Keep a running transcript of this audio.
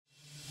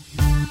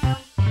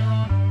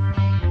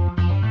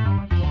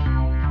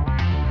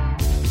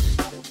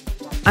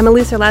I'm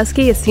Elise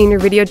Orlowski, a senior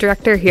video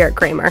director here at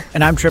Kramer.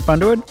 And I'm Trip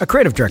Underwood, a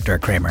creative director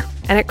at Kramer.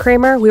 And at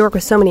Kramer, we work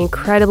with so many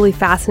incredibly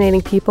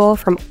fascinating people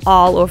from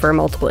all over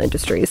multiple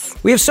industries.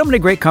 We have so many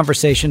great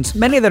conversations,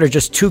 many that are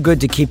just too good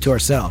to keep to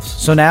ourselves.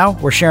 So now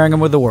we're sharing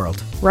them with the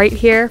world. Right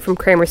here from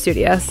Kramer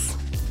Studios.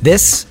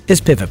 This is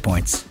Pivot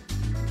Points.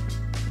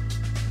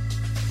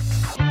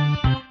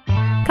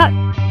 Cut.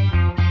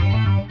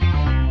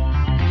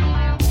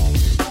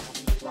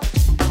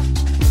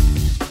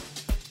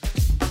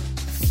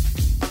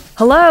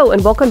 Hello,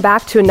 and welcome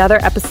back to another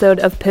episode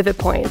of Pivot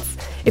Points.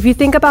 If you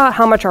think about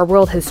how much our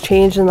world has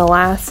changed in the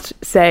last,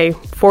 say,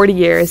 40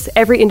 years,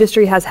 every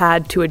industry has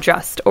had to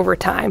adjust over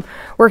time.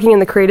 Working in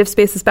the creative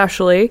space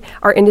especially,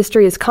 our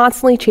industry is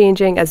constantly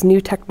changing as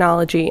new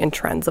technology and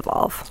trends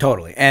evolve.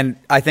 Totally. And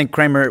I think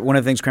Kramer, one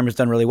of the things Kramer's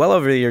done really well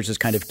over the years is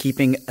kind of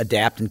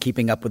adapt and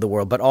keeping up with the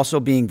world, but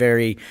also being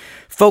very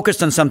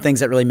focused on some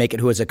things that really make it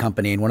who is a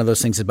company. And one of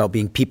those things is about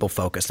being people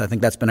focused. I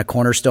think that's been a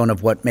cornerstone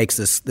of what makes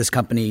this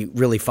company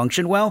really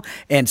function well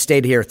and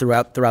stayed here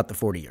throughout the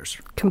 40 years.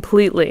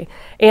 Completely.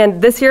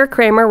 And this year at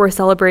Kramer, we're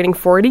celebrating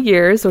 40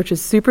 years, which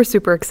is super,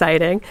 super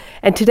exciting.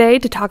 And today,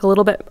 to talk a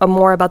little bit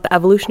more about the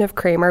evolution of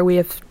Kramer, we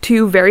have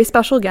two very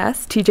special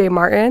guests, TJ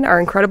Martin, our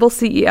incredible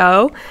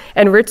CEO,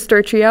 and Rich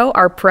Sturchio,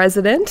 our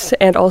president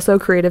and also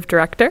creative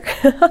director.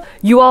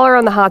 You all are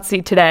on the hot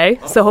seat today,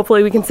 so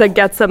hopefully we can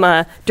get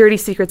some dirty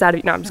secrets out of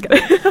you. No, I'm just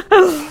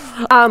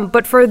kidding.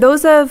 But for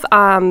those of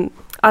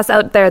us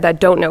out there that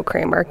don't know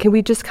Kramer, can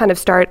we just kind of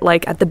start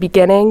at the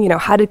beginning?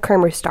 How did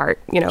Kramer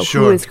start?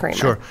 Sure, who is Kramer?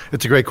 Sure.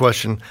 It's a great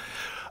question.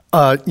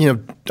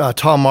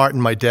 Tom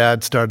Martin, my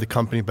dad, started the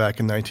company back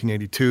in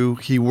 1982.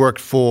 He worked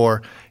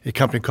for a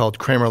company called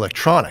Kramer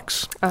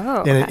Electronics.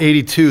 Oh, and in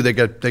 82, they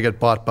got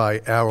bought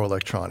by Arrow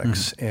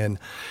Electronics. Mm-hmm. And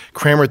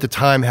Kramer at the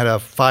time had a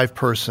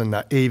 5-person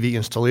AV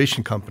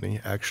installation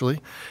company, actually.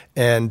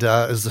 And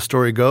as the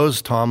story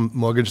goes, Tom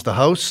mortgaged the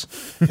house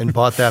and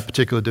bought that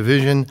particular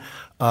division.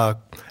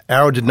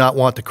 Arrow did not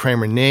want the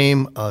Kramer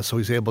name, so he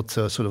was able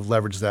to sort of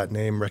leverage that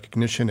name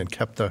recognition and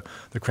kept the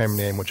Kramer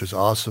name, which is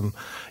awesome.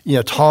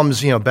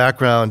 Tom's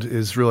background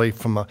is really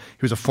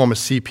he was a former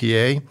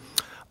CPA,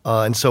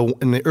 and so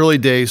in the early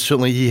days,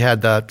 certainly he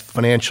had that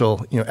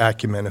financial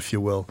acumen, if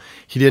you will.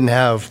 He didn't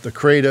have the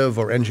creative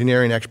or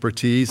engineering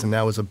expertise, and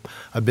that was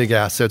a big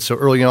asset. So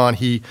early on,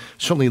 he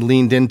certainly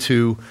leaned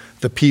into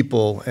the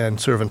people and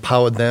sort of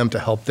empowered them to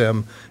help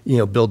them,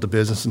 build the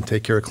business and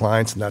take care of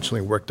clients, and that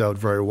certainly worked out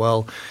very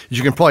well. As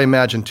you can probably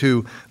imagine,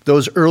 too,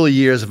 those early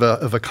years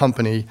of a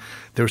company,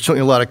 there were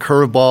certainly a lot of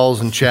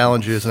curveballs and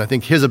challenges, and I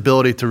think his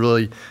ability to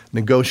really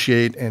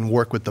negotiate and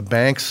work with the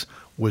banks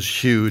was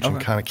huge and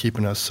kind of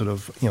keeping us sort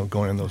of,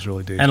 going in those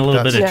early days. And a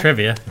little bit of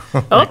trivia.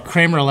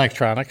 Kramer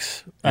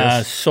Electronics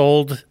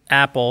sold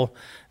Apple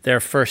their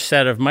first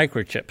set of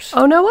microchips.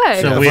 Oh, no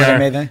way. So we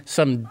are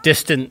some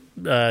distant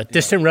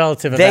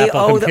relative of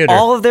Apple Computer. They owe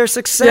all of their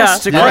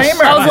success to Kramer.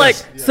 Kramer. I was like,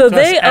 so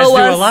they owe us.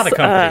 As do a lot of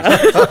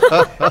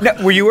companies.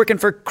 Now, were you working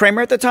for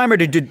Kramer at the time, or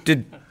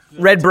did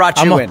Red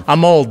brought you in?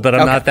 I'm old, but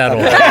I'm not that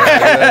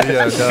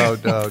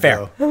old.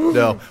 Fair.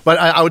 No. But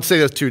I would say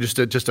this, too, just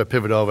to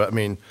pivot over. I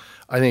mean,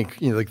 I think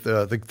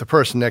the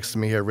person next to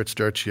me here, Rich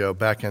Sturchio,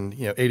 back in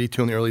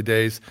 82 in the early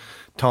days,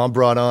 Tom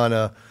brought on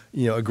a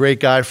great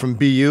guy from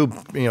BU.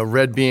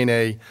 Red being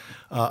a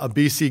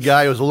BC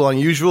guy, it was a little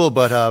unusual,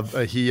 but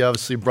he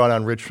obviously brought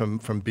on Rich from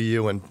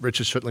BU, and Rich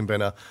has certainly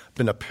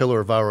been a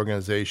pillar of our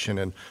organization,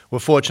 and we're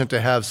fortunate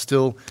to have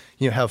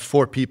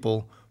 4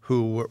 people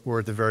who were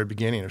at the very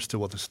beginning are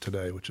still with us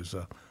today, which is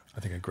I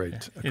think a great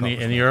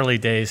accomplishment. In the early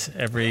days,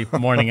 every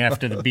morning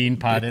after the bean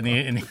pod, in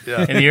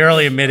the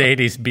early and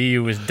mid-'80s,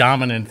 BU was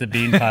dominant at the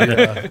bean pod.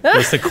 It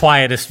was the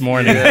quietest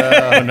morning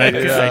when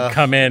I'd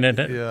come in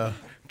and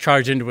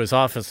charge into his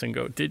office and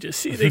go, "Did you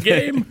see the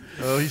game?"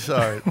 Oh, he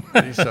saw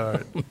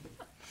it.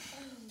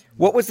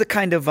 What was the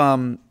kind of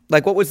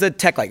what was the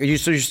tech like? You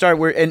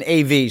started in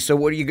AV. So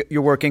what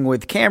you're working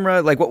with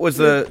camera? What was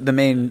the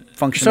main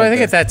function? So I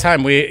think at that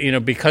time we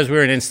because we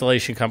were an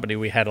installation company,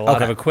 we had a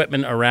lot of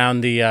equipment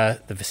around the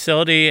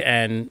facility,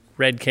 and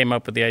Red came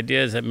up with the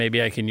ideas that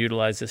maybe I can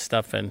utilize this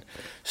stuff and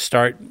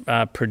start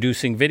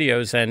producing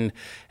videos. And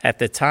at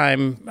the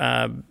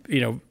time,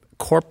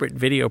 corporate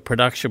video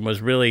production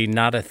was really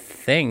not a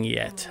thing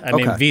yet. I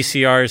mean,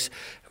 VCRs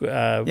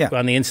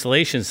on the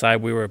installation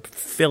side, we were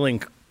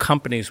filling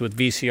companies with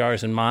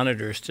VCRs and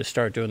monitors to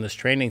start doing this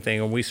training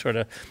thing, and we sort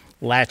of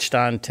latched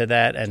on to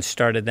that and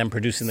started then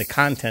producing the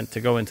content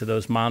to go into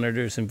those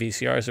monitors and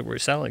VCRs that we're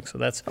selling. So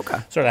that's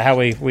sort of how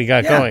we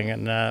got going.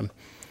 And I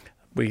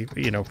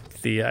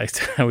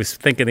was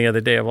thinking the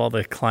other day of all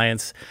the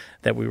clients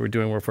that we were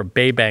doing work for.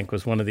 Baybank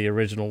was one of the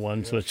original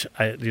ones, which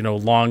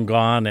long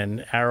gone,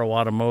 and Arrow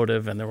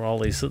Automotive, and there were all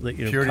these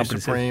Purity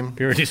companies. Supreme.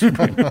 Purity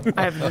Supreme.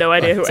 I have no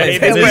idea who any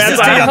of these these brands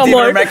are. I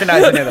don't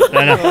recognize any of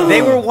them.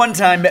 They were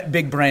one-time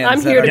big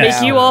brands. I'm here to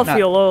make you all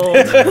feel old.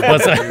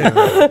 What's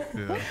that?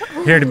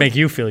 Here to make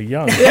you feel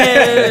young.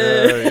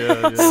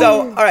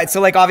 So, all right.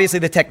 So, like, obviously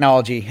the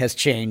technology has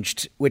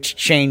changed, which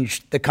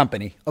changed the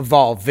company,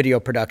 evolved video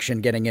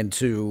production, getting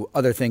into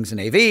other things in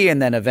AV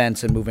and then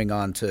events and moving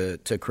on to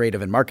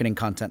creative and marketing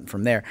content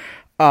from there.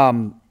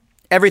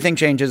 Everything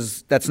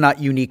changes. That's not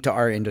unique to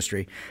our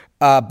industry.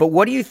 But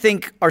what do you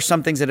think are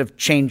some things that have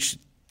changed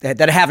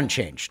that haven't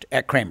changed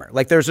at Kramer?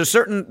 Like there are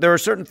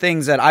certain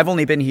things that I've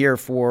only been here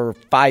for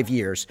 5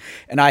 years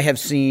and I have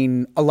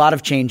seen a lot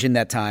of change in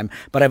that time,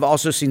 but I've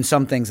also seen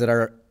some things that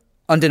are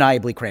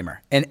undeniably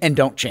Kramer and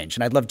don't change.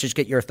 And I'd love to just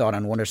get your thought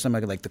on what are some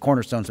of like the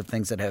cornerstones of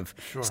things that have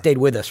stayed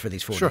with us for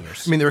these 40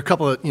 years. I mean, there are a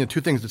couple of, two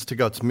things that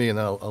stick out to me, and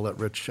then I'll let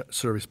Rich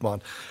sort of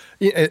respond.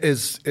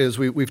 As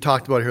we've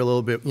talked about here a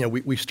little bit,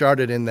 we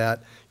started in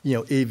that,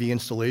 AV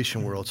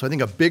installation world. So I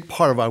think a big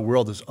part of our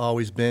world has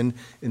always been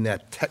in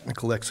that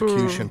technical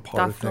execution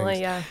part of things.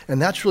 Yeah.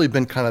 And that's really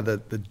been kind of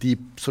the deep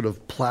sort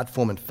of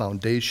platform and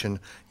foundation,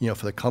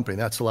 for the company.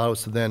 That's allowed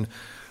us to then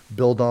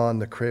build on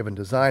the creative and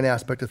design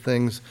aspect of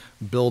things,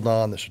 build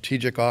on the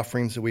strategic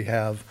offerings that we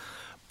have.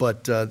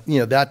 But,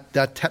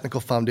 that technical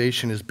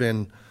foundation has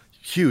been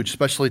huge,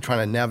 especially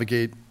trying to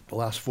navigate the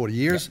last 40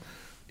 years,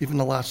 even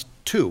the last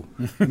 2.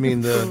 I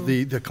mean,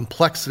 the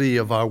complexity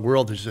of our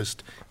world has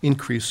just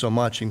increased so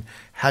much, and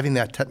having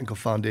that technical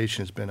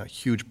foundation has been a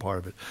huge part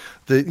of it.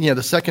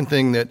 The second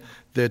thing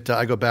that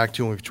I go back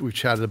to, and we've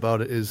chatted about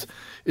it, is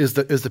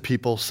the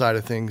people side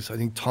of things. I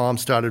think Tom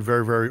started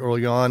very, very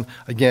early on.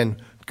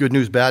 Again, good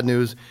news, bad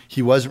news.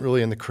 He wasn't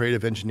really in the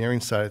creative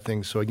engineering side of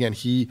things. So again,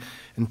 he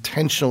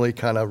intentionally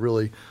kind of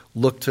really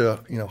looked to,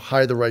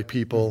 hire the right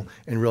people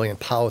and really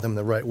empower them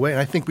the right way. And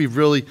I think we've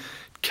really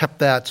kept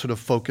that sort of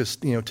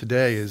focused,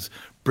 today is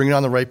bringing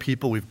on the right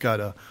people. We've got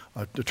a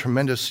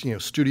tremendous,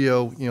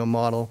 studio,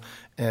 model,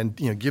 and,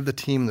 give the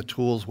team the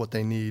tools, what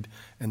they need,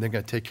 and they're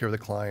going to take care of the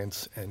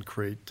clients and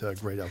create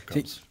great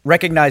outcomes.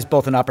 Recognize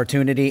both an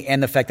opportunity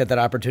and the fact that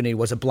opportunity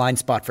was a blind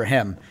spot for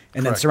him,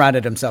 and then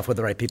surrounded himself with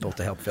the right people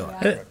to help fill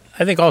it.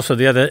 I think also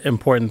the other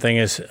important thing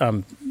is,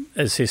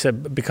 as he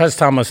said, because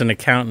Tom was an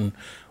accountant,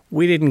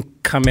 we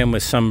didn't come in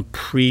with some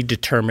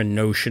predetermined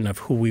notion of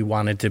who we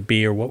wanted to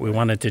be or what we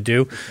wanted to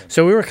do.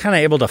 So we were kind of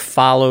able to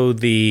follow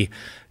the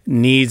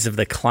needs of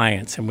the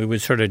clients, and we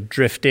would sort of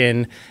drift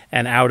in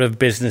and out of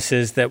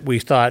businesses that we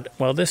thought,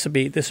 well, this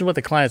is what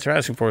the clients are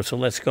asking for, so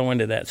let's go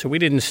into that. So we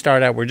didn't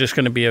start out, we're just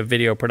going to be a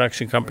video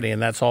production company and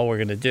that's all we're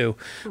going to do.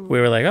 We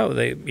were like,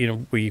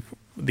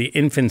 the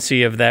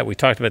infancy of that, we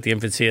talked about the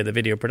infancy of the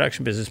video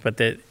production business, but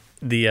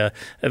the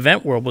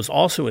event world was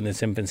also in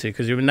its infancy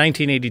because in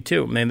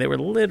 1982, they were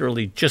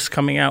literally just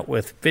coming out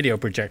with video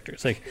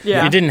projectors.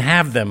 You didn't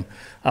have them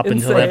up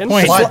until that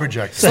point. Slide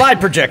projectors.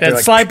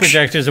 Slide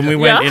projectors, and we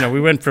went,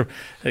 we went from.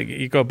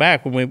 You go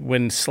back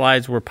when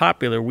slides were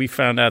popular, we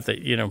found out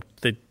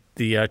that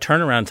the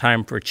turnaround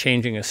time for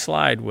changing a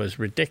slide was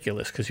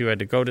ridiculous because you had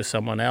to go to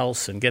someone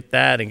else and get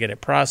that and get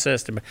it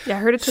processed. Yeah, I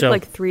heard it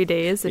took 3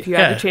 days if you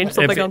had to change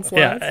something on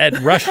slides. Yeah,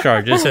 at rush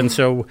charges. And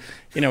so,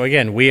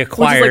 again, we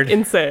acquired. Which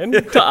is insane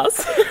to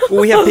us.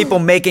 Well, we have people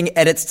making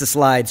edits to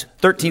slides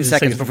 13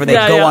 seconds before they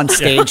go on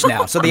stage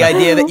now. So the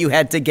idea that you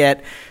had to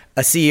get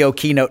a CEO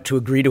keynote to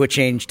agree to a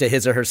change to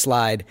his or her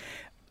slide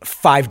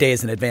 5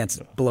 days in advance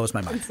blows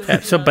my mind.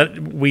 But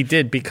we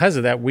did, because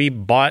of that, we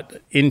bought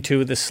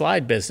into the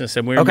slide business,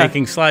 and we were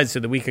making slides so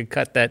that we could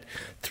cut that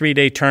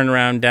 3-day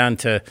turnaround down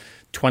to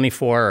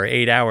 24 or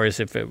 8 hours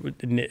if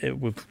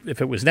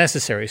it was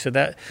necessary. So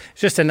that's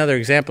just another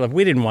example of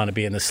we didn't want to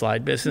be in the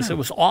slide business. No. It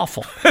was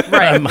awful.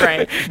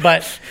 Right.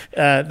 But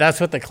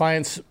that's what the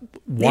clients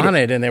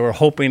wanted and they were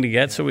hoping to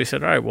get. So we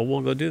said, all right, well,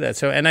 we'll go do that.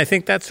 So, and I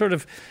think that sort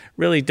of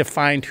really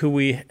defined who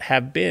we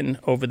have been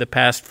over the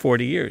past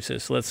 40 years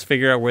is let's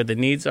figure out where the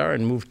needs are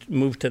and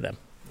move to them.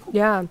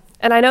 Yeah.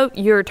 And I know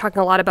you're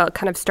talking a lot about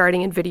kind of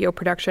starting in video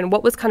production.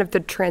 What was kind of the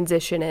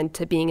transition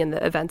into being in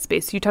the event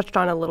space? You touched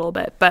on it a little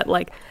bit, but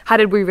how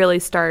did we really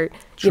start,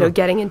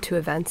 getting into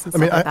events and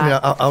stuff like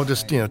that? I'll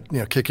just,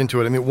 kick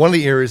into it. I mean, one of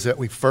the areas that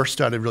we first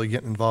started really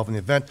getting involved in the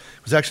event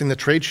was actually in the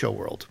trade show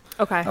world.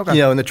 Okay.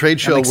 In the trade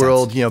show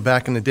world,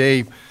 back in the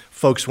day,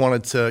 folks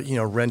wanted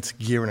to, rent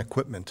gear and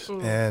equipment.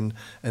 And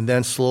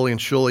then slowly and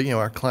surely,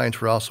 our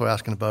clients were also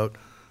asking about,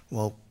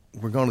 well,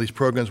 we're going to these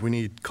programs, we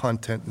need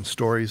content and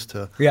stories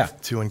to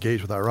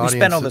engage with our audience. You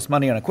spend all this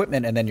money on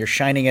equipment and then you're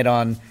shining it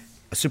on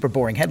a super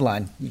boring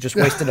headline. You just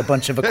wasted a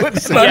bunch of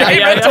equipment.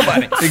 Money.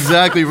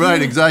 Exactly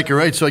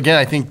right. So again,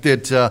 I think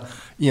that,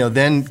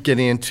 then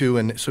getting into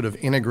and sort of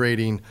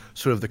integrating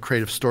sort of the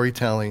creative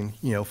storytelling,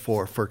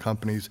 for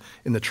companies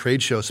in the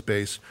trade show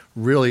space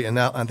really, and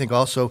now I think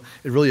also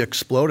it really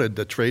exploded.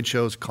 The trade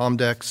shows,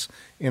 Comdex,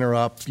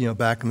 Interop,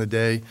 back in the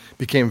day,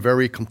 became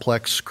very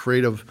complex,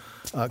 creative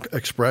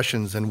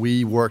expressions, and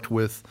we worked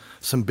with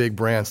some big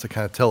brands to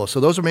kind of tell us.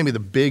 So those are maybe the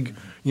big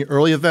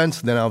early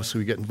events, and then obviously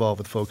we get involved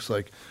with folks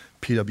like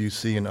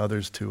PwC and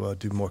others to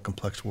do more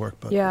complex work.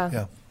 But,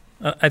 yeah.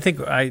 I think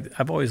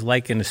I've always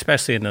likened,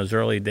 especially in those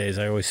early days,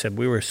 I always said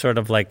we were sort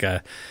of like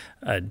a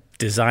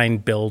design,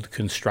 build,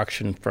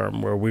 construction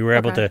firm where we were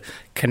able to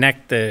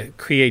connect the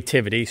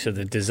creativity, so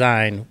the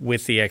design,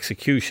 with the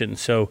execution.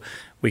 So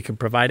we could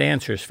provide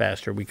answers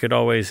faster. We could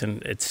always,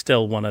 and it's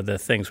still one of the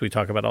things we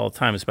talk about all the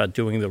time, is about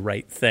doing the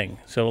right thing.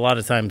 So a lot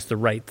of times the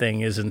right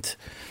thing isn't,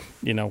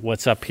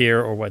 what's up here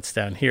or what's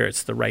down here.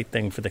 It's the right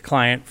thing for the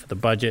client, for the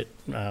budget,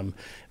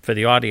 for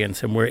the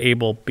audience. And we're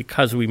able,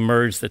 because we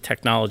merge the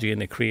technology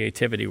and the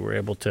creativity, we're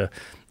able to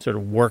sort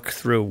of work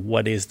through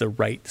what is the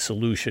right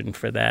solution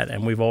for that.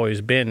 And we've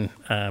always been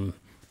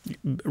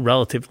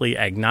relatively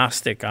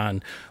agnostic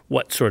on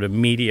what sort of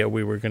media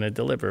we were going to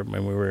deliver.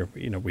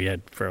 When we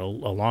had for a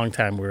long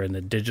time, we were in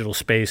the digital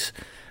space,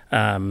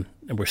 and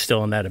we're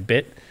still in that a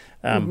bit.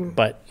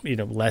 But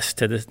less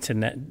to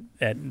net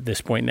at this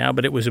point now.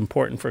 But it was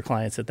important for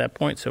clients at that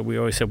point. So we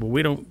always said,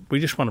 well, we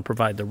just want to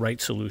provide the right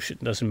solution.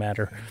 It doesn't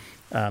matter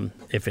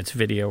if it's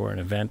video or an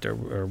event or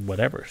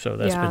whatever. So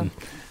that's been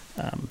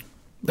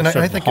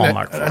I think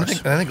hallmark for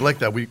us. I think like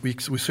that we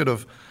sort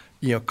of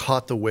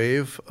caught the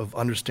wave of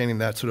understanding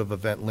that sort of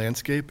event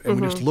landscape, and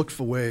we just looked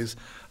for ways.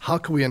 How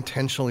can we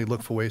intentionally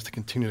look for ways to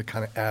continue to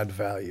kind of add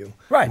value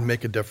and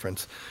make a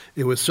difference?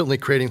 It was certainly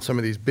creating some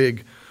of these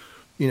big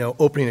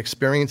opening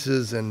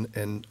experiences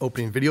and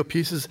opening video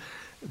pieces.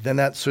 Then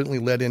that certainly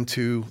led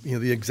into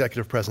the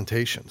executive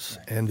presentations,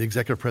 and the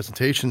executive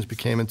presentations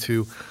became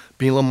into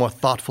being a little more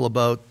thoughtful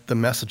about the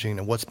messaging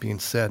and what's being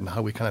said and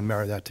how we kind of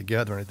marry that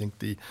together. And I think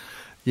the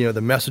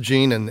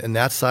messaging and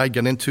that side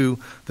get into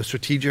the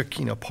strategic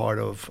part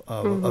of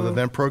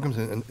event programs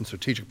and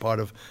strategic part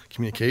of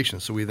communication.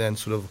 So we then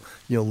sort of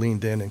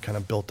leaned in and kind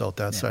of built out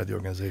that side of the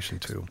organization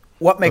too.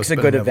 What makes a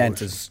good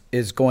event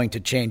is going to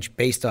change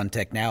based on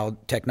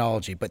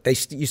technology, but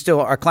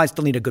our clients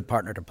still need a good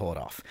partner to pull it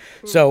off.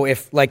 So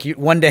if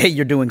one day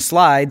you're doing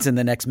slides and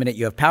the next minute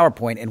you have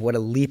PowerPoint, and what a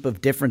leap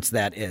of difference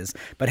that is,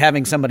 but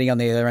having somebody on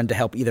the other end to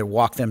help either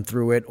walk them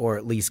through it or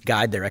at least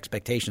guide their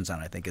expectations on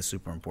it, I think is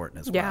super important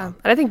as well. Yeah,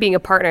 and I think being a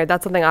partner,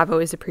 that's something I've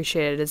always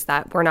appreciated, is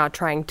that we're not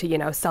trying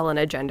to, sell an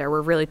agenda.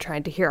 We're really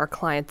trying to hear our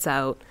clients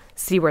out,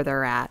 see where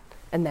they're at,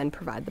 and then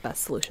provide the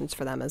best solutions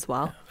for them as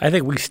well. I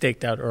think we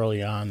staked out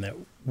early on that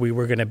we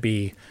were going to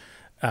be,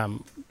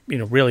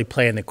 really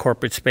play in the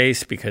corporate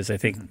space, because I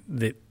think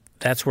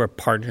that's where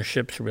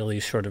partnerships really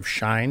sort of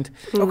shined.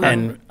 Okay.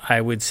 And I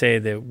would say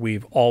that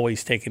we've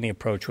always taken the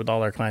approach with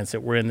all our clients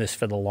that we're in this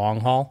for the long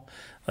haul.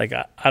 Like,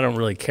 I don't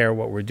really care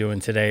what we're doing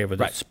today,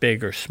 whether it's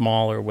big or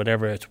small or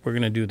whatever. We're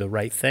going to do the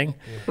right thing.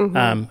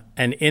 And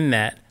in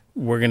that,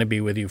 we're going to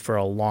be with you for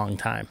a long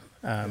time.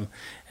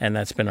 And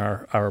that's been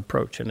our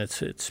approach, and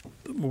it's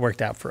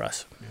worked out for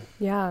us.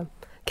 Yeah.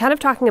 Kind of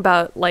talking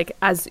about,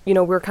 as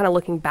we're kind of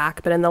looking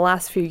back, but in the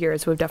last few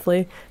years, we've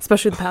definitely,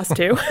 especially the past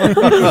two,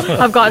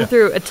 have gone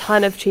through a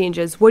ton of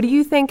changes. What do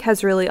you think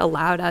has really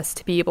allowed us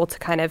to be able to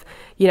kind of,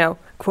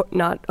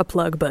 not a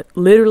plug, but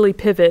literally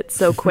pivot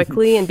so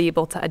quickly and be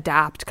able to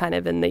adapt kind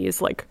of in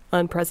these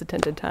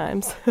unprecedented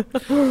times?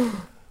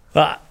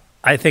 Well,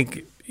 I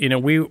think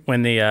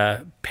when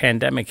the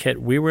pandemic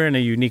hit, we were in a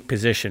unique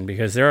position,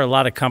 because there are a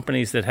lot of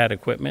companies that had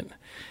equipment,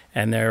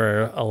 and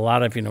there are a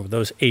lot of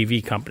those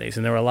AV companies,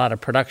 and there were a lot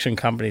of production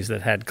companies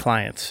that had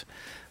clients.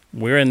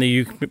 We're in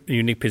the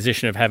unique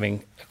position of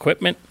having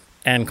equipment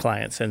and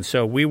clients, and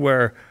so we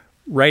were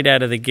right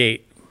out of the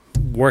gate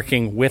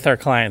working with our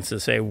clients to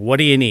say, what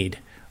do you need?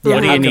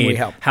 What do you need?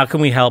 How can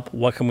we help?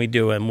 What can we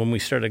do? And when we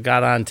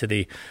got on to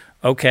the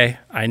okay,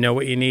 I know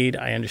what you need,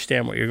 I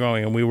understand what you're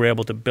going, and we were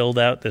able to build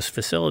out this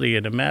facility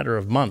in a matter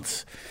of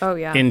months. Oh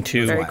yeah,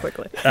 into very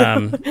quickly.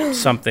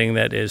 Something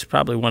that is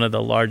probably one of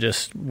the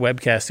largest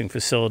webcasting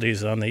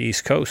facilities on the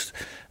East Coast.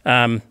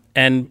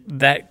 And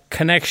that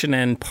connection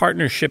and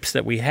partnerships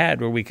that we had,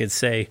 where we could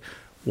say,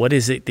 what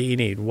is it that you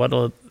need?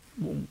 What'll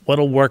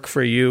work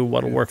for you?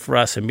 What'll work for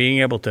us? And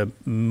being able to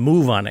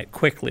move on it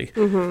quickly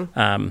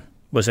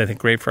was, I think,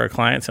 great for our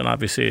clients, and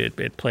obviously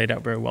it played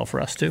out very well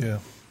for us too. Yeah.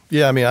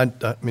 Yeah, I mean,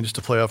 just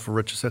to play off what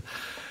Richard said,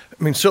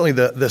 I mean, certainly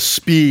the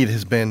speed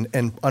has been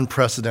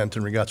unprecedented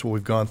in regards to what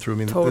we've gone through. I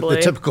mean, totally.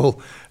 the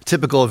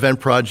typical event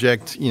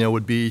project,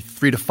 would be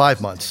 3 to 5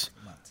 months.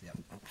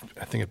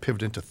 I think it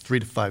pivoted into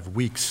 3 to 5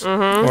 weeks,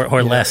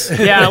 or less.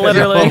 Yeah,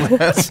 literally. Or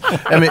less.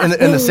 I mean,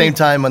 in the same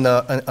time on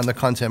the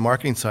content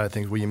marketing side of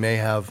things, where you may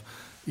have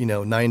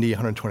 90,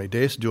 120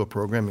 days to do a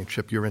program. I mean,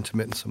 Chip, you're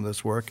intimate in some of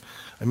this work.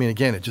 I mean,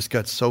 again, it just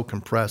got so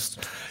compressed.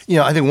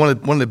 I think one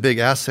of the big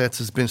assets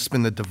has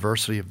been the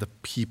diversity of the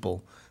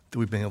people that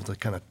we've been able to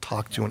kind of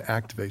talk to and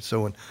activate.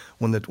 So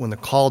when the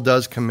call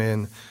does come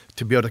in,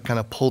 to be able to kind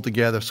of pull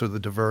together sort of the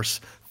diverse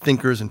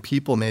thinkers and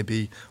people,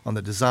 maybe on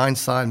the design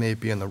side,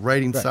 maybe on the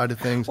writing side of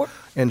things,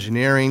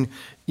 engineering,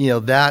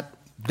 that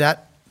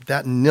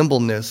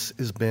nimbleness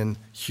has been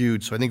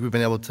huge. So I think we've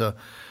been able to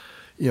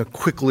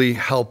quickly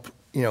help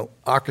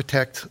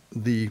architect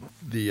the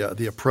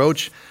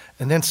approach.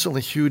 And then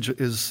certainly huge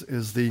is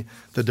the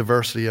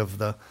diversity of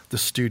the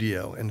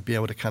studio, and be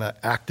able to kind of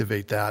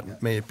activate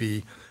that. May it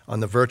be on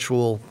the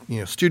virtual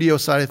studio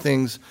side of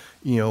things,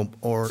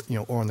 or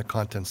on the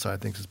content side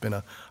of things, has been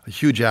a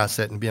huge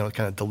asset, and being able to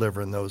kind of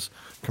deliver in those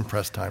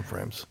compressed time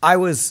frames. I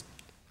was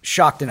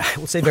shocked, and I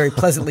will say very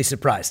pleasantly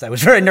surprised. I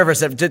was very nervous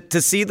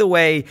to see the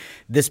way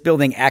this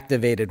building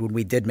activated when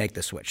we did make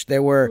the switch.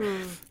 There were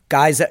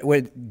guys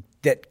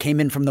that came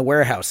in from the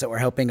warehouse that were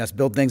helping us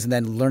build things, and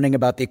then learning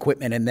about the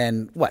equipment. And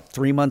then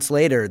 3 months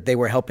later, they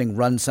were helping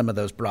run some of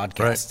those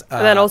broadcasts. Right.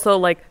 And then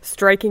also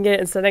striking it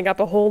and setting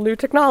up a whole new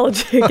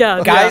technology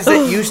again. Guys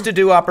that used to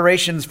do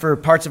operations for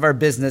parts of our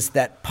business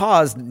that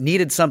paused,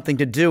 needed something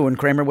to do, and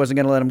Kramer wasn't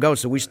going to let them go.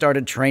 So we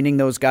started training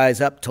those guys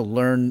up to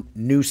learn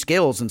new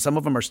skills, and some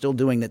of them are still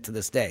doing it to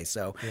this day.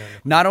 So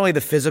not only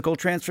the physical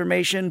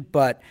transformation,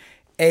 but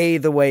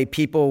the way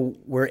people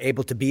were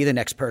able to be the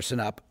next person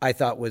up, I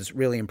thought was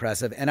really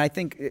impressive. And I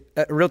think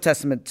a real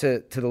testament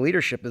to the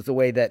leadership is the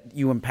way that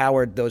you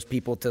empowered those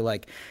people to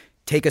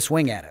take a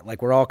swing at it.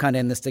 We're all kind of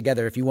in this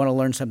together. If you want to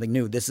learn something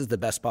new, this is the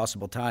best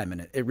possible time.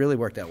 And it really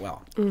worked out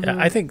well. Mm-hmm. Yeah,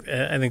 I think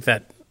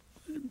that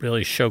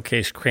really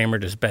showcased Kramer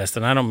at his best.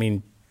 And I don't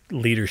mean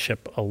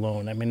leadership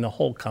alone. I mean the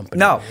whole company.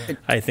 No,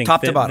 I think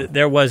top to bottom.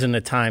 There wasn't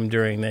a time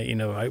during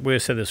that, we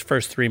said this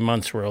first 3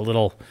 months were a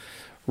little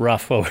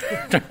rough over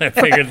trying to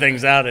figure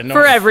things out, and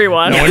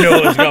everyone. No one knew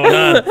what was going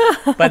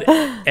on. But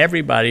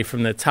everybody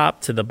from the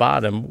top to the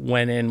bottom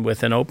went in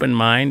with an open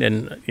mind,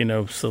 and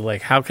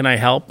how can I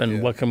help,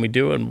 and what can we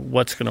do, and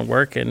what's going to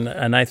work,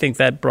 and I think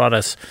that brought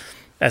us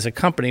as a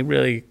company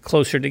really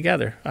closer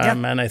together.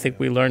 And I think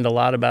we learned a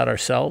lot about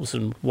ourselves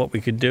and what we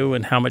could do,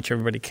 and how much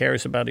everybody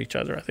cares about each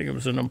other. I think it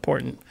was an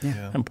important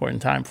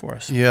time for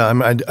us. Yeah,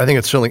 I think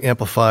it certainly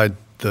amplified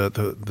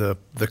the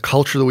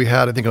culture that we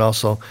had. I think it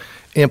also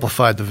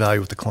amplified the value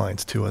with the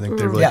clients too. I think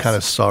they really kind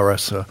of saw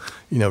us,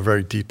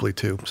 very deeply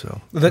too. So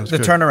the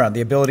turnaround,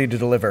 the ability to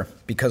deliver,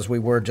 because we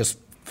were just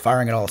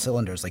firing at all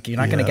cylinders. You're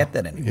not going to get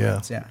that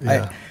anymore.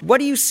 What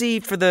do you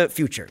see for the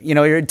future?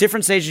 You're at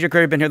different stages of your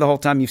career. You've been here the whole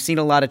time. You've seen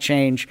a lot of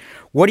change.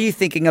 What are you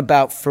thinking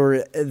about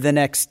for the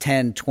next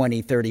 10,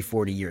 20, 30,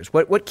 40 years?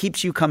 What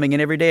keeps you coming in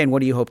every day, and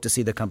what do you hope to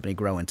see the company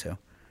grow into?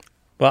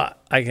 Well,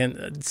 I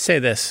can say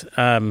this.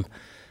 I've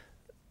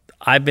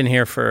been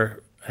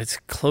here it's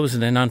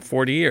closing in on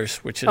 40 years,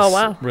 which is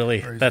really,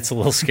 that's a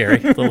little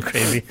scary, a little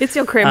crazy. It's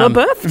your Kramer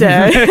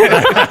birthday.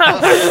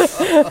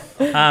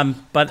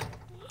 But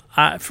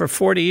for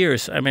 40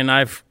 years,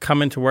 I've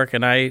come into work,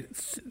 and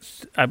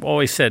I've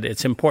always said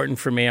it's important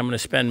for me. I'm going to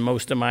spend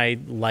most of my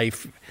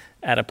life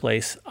at a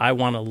place. I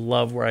want to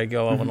love where I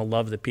go. I want to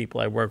love the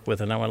people I work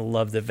with, and I want to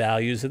love the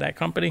values of that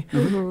company.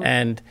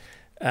 And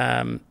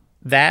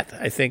that,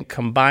 I think,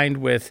 combined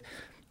with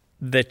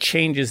the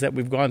changes that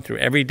we've gone through.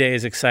 Every day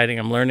is exciting.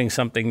 I'm learning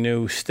something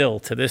new still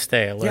to this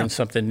day. I learn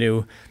something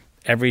new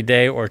every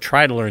day, or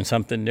try to learn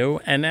something new.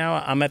 And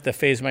now I'm at the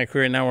phase of my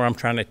career now where I'm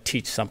trying to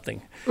teach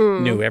something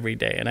new every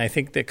day. And I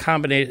think the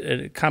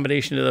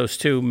combination of those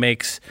two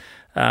makes,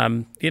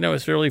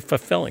 it's really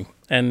fulfilling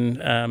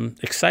and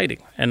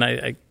exciting. And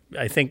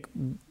I think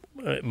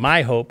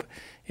my hope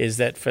is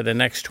that for the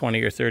next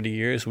 20 or 30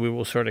 years, we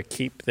will sort of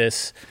keep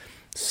this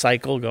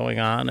cycle going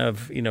on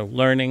of,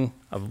 learning,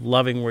 of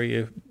loving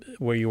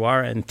where you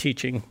are, and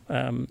teaching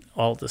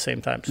all at the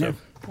same time. So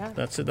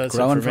that's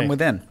growing it for from me.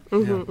 within.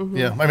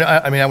 Yeah.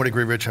 I would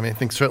agree, Rich. I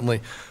think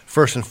certainly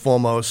first and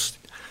foremost,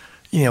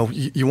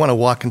 you want to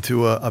walk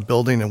into a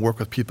building and work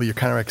with people you're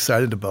kind of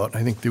excited about.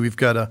 I think that we've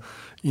got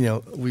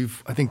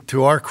I think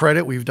to our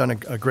credit, we've done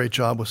a great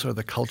job with sort of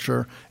the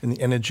culture and the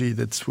energy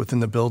that's within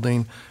the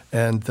building,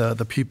 and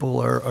the people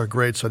are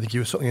great. So I think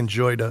you certainly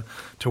enjoy to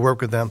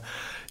work with them.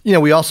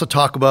 We also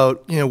talk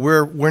about,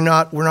 we're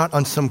not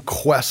on some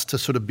quest to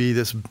sort of be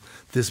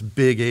this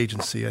big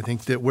agency. I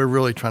think that we're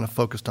really trying to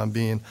focus on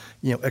being,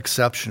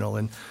 exceptional.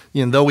 And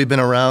though we've been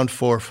around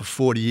for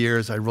 40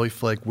 years, I really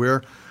feel like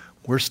we're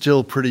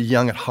still pretty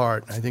young at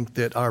heart. I think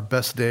that our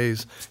best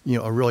days,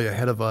 are really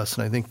ahead of us.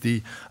 And I think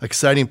the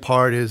exciting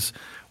part is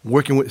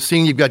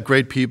seeing you've got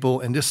great people,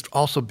 and just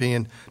also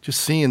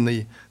seeing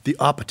the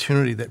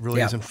opportunity that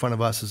really is in front of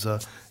us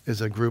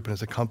as a group and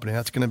as a company.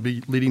 That's going to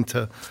be leading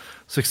to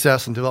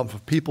success and development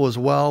for people as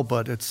well,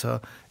 but it's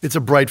a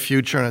bright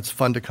future, and it's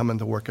fun to come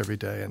into work every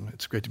day, and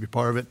it's great to be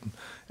part of it.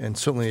 And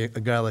certainly a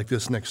guy like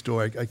this next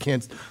door, I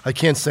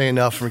can't say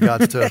enough in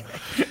regards to.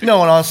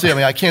 No, and honestly,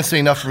 I can't say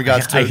enough in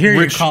regards to. I hear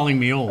Rich. You calling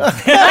me old.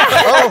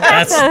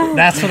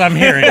 That's what I'm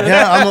hearing.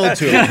 Yeah, I'm old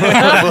too.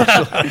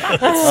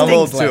 I'm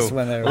old too.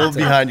 A little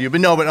behind you, but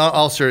no. But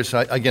all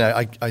seriously,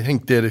 I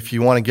think that if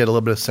you want to get a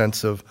little bit of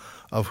sense of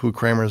who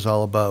Kramer is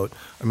all about,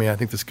 I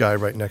think this guy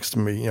right next to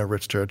me,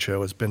 Rich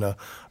Turcho, has been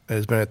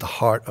at the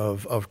heart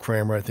of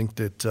Kramer. I think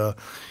that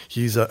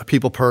he's a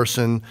people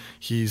person.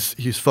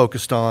 He's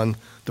focused on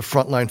the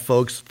frontline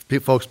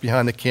folks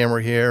behind the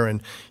camera here,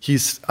 and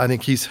I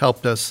think he's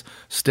helped us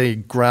stay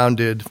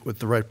grounded with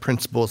the right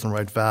principles and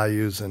right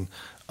values. And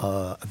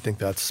I think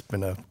that's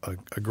been a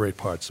great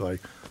part. So I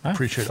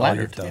appreciate all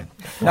you've done.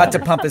 Not to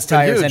pump his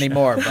tires huge.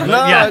 anymore. But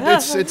No, Yeah.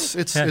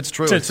 it's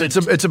true.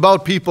 It's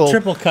about people.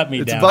 Triple cut me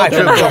It's down. about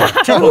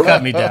Triple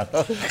cut me down.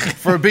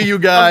 for a BU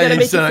guy. gonna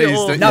He's make you done, feel he's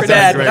old. done- not he's done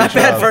a bad. great Not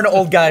bad job. for an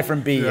old guy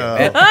from BU.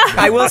 And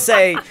I will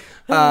say,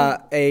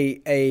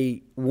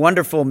 a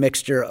wonderful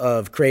mixture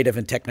of creative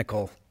and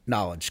technical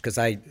knowledge, because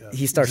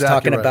he starts Exactly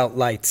talking right. about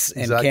lights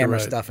and Exactly camera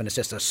right. stuff, and it's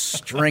just a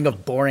string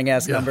of boring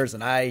ass numbers,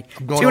 and I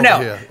going tune over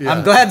out. here. Yeah.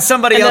 I'm glad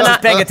somebody And else then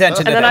is paying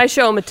attention. And then to I that.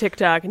 show him a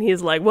TikTok, and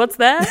he's like, "What's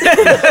that?"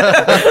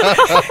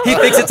 He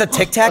thinks it's a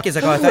Tic Tac. He's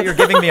like, "Oh, I thought you were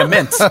giving me a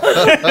mint."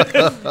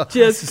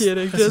 Just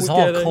kidding. This Just is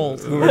all kidding.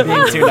 cold. We were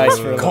being too nice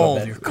for a little Cold.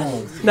 bit. You're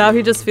cold. Now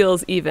he just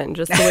feels even,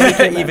 just the way he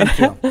came in. Even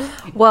keel.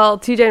 Well,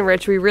 TJ and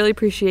Rich, we really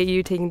appreciate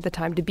you taking the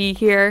time to be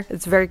here.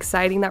 It's very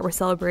exciting that we're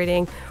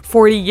celebrating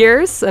 40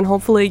 years, and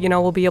hopefully,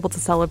 we'll be able to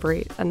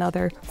celebrate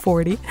another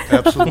 40.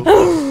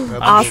 Absolutely.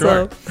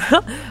 Awesome.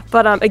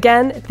 But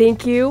again,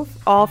 thank you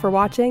all for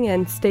watching,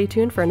 and stay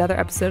tuned for another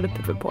episode of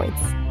Pivot Points.